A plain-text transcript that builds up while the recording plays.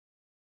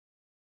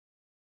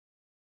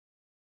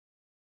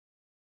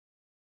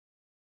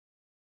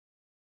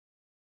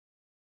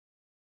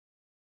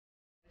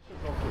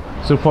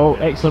So Paul,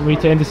 excellent way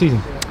to end the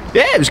season.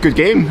 Yeah, it was a good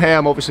game.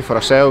 Obviously for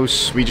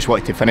ourselves, we just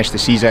wanted to finish the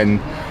season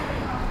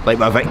like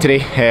with a victory.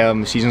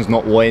 The season's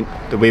not went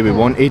the way we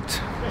wanted.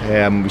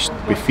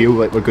 We feel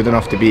like we're good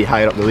enough to be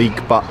higher up the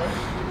league, but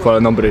for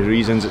a number of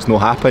reasons it's not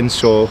happened.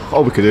 So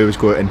all we could do was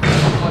go out and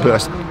put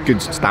a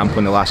good stamp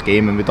on the last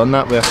game, and we've done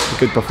that with a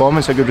good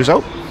performance, a good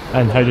result.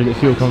 And how did it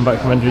feel coming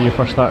back from injury? Your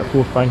first start at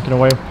fourth rank in a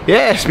while?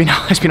 Yeah, it's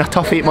been a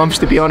tough 8 months,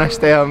 to be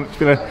honest. I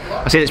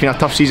said it's been a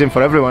tough season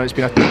for everyone. It's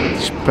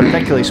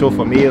particularly so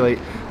for me. Like,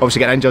 obviously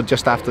getting injured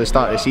just after the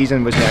start of the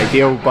season wasn't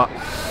ideal, but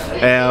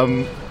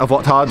I've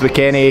worked hard with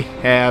Kenny.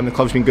 The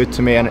club's been good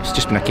to me, and it's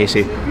just been a case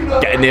of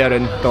getting there.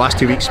 And the last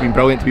 2 weeks have been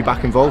brilliant to be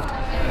back involved.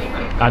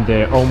 And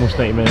almost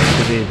 90 minutes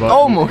today, but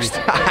almost.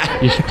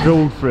 You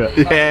strolled through it.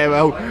 Yeah,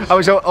 well, I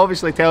was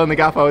obviously telling the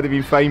gaffer I would have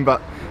been fine,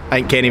 but I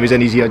think Kenny was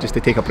in his ear just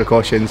to take a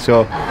precaution.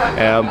 So,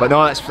 but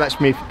no,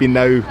 that's me been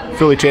now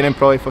fully training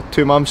probably for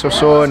 2 months or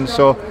so, and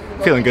so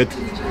feeling good.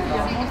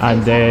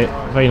 And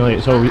finally,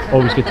 it's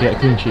always good to get a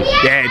clean sheet.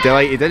 Yeah,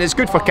 delighted, and it's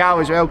good for Cal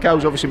as well.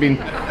 Cal's obviously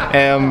been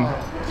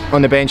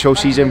on the bench all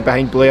season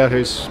behind Blair,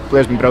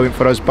 Blair's been brilliant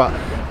for us, but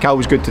Cal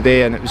was good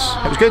today, and it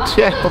was good.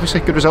 Yeah,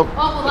 obviously good result.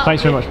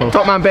 Thanks very much, Paul.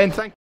 Top man, Ben.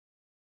 Thank you.